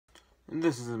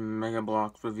This is a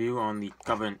Megabloks review on the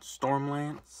Covenant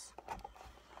Stormlance.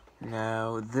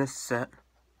 Now, this set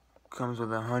comes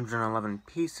with 111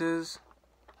 pieces.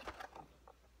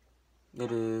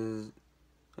 Its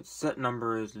set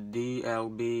number is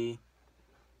DLB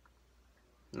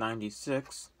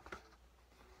 96.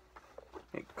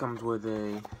 It comes with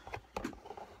a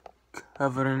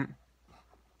Covenant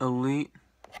Elite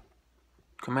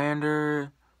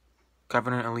Commander,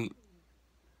 Covenant Elite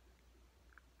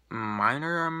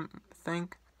Miner, I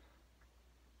think,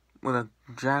 with a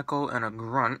Jackal and a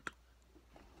Grunt.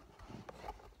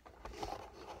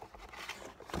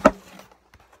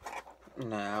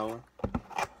 Now,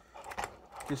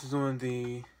 this is one of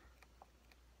the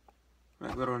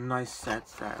little nice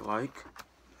sets that I like,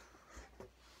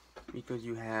 because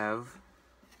you have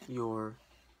your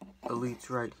elites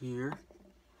right here.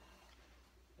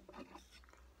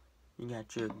 You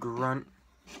got your Grunt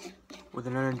with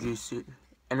an energy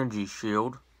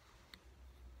shield,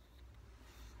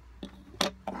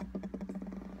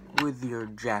 with your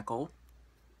Jackal.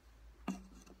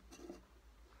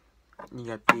 You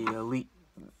got the elite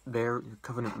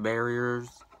Covenant barriers.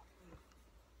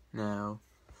 Now,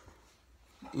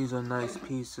 these are nice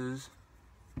pieces.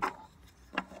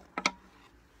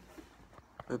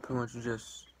 They pretty much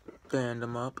just stand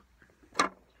them up.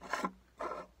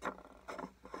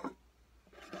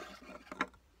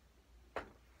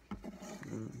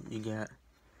 You got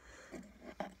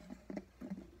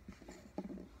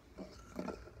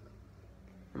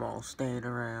them all standing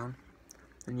around.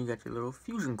 And you got your little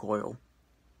fusion coil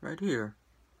right here.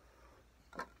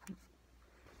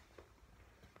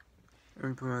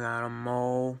 And you got them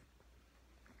all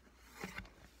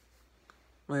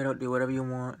laid out, do whatever you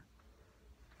want.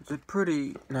 It's a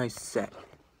pretty nice set,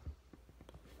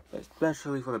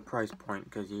 especially for the price point,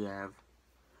 because you have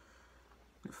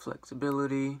the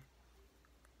flexibility,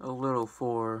 a little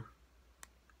for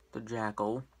the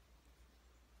Jackal,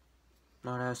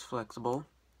 not as flexible.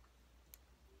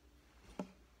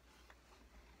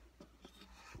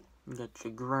 You got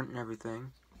your Grunt and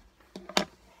everything.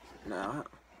 Now,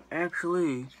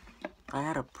 actually, I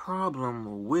had a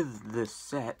problem with this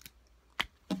set,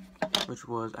 which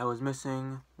was I was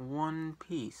missing one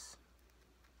piece.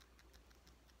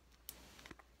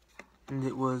 And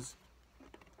it was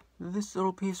this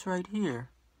little piece right here.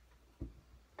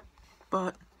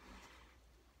 But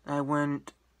I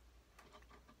went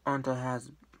onto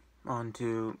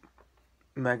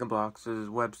Megabloks'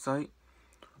 website,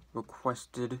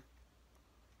 requested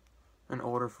an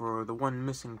order for the one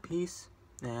missing piece,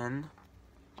 and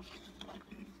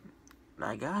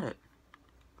I got it.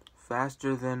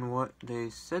 Faster than what they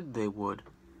said they would.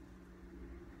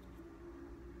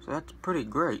 So that's pretty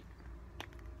great.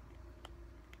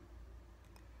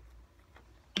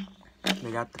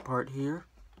 They got the part here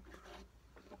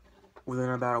within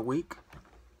about a week.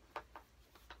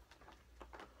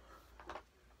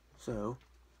 So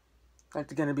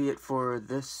that's gonna be it for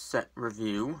this set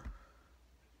review.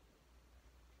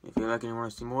 If you like and you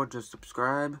want to see more, just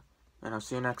subscribe, and I'll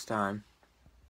see you next time.